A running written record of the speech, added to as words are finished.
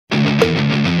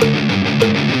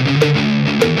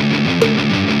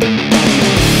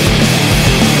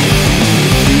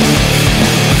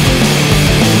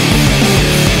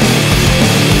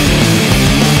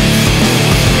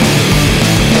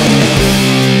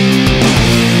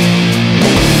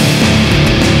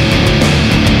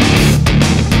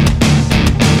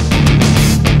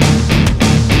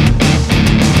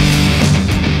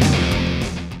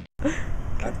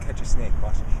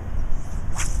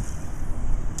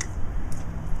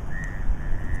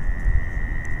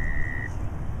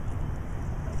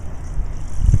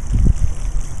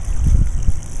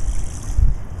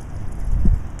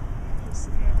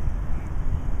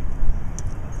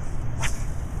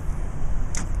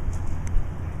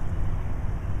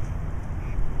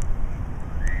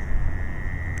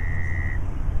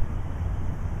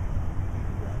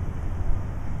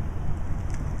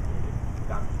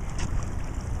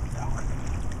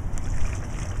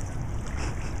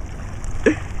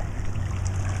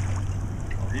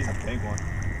big one.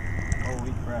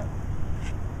 Holy crap.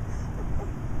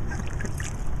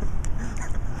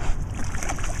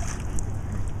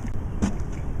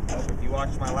 If you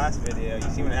watched my last video, you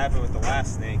see what happened with the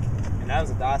last snake. And that was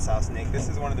a docile snake. This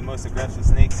is one of the most aggressive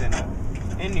snakes in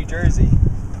New Jersey.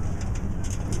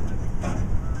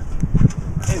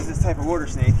 Is this type of water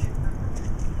snake.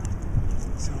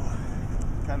 So,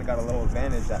 kind of got a little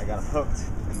advantage that I got him hooked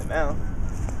in the mouth.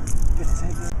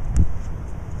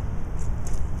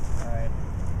 Alright.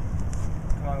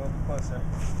 Come on a little bit closer.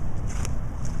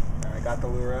 Alright, I got the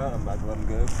lure out. I'm about to let him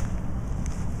go.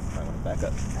 I'm going to back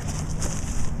up.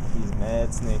 He's a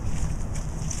mad snake.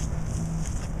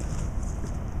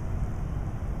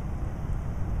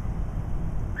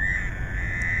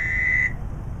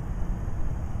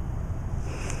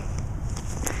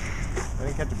 I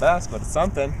didn't catch a bass, but it's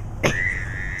something.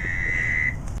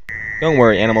 Don't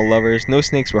worry, animal lovers, no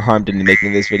snakes were harmed in the making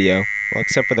of this video. Well,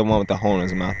 except for the one with the hole in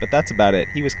his mouth, but that's about it.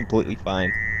 He was completely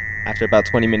fine. After about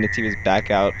 20 minutes, he was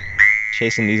back out,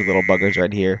 chasing these little buggers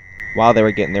right here, while they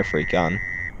were getting their freak on.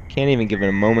 Can't even give it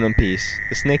a moment in peace.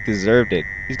 The snake deserved it.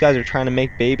 These guys are trying to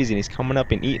make babies and he's coming up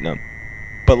and eating them.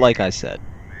 But like I said,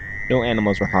 no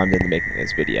animals were harmed in the making of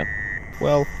this video.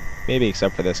 Well, maybe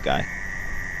except for this guy.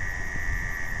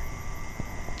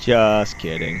 Just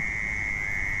kidding.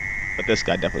 But this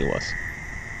guy definitely was.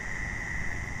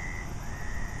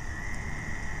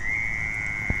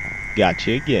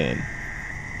 Gotcha again.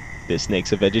 This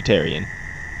snake's a vegetarian.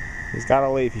 He's got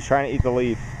a leaf. He's trying to eat the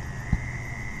leaf.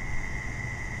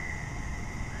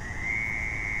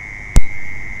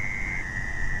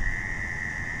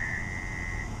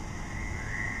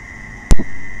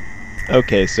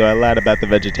 Okay, so I lied about the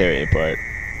vegetarian part.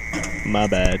 My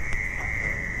bad.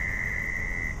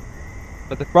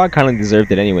 But the frog kind of deserved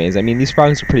it anyways. I mean, these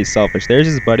frogs are pretty selfish. There's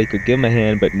his buddy, could give him a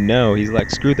hand, but no, he's like,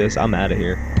 screw this, I'm out of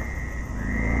here.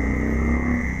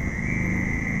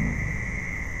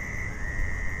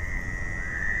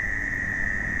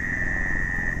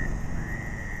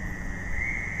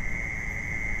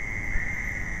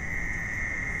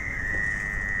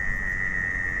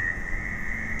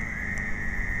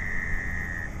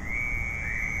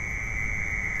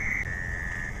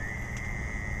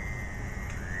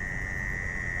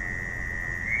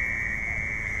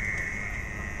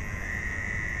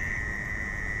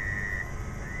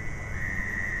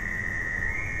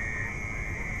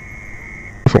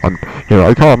 One. Here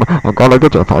I come. I'm gonna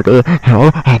get you, Foggy.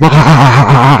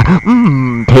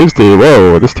 Tasty.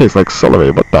 Whoa, this tastes like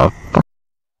celery. What the?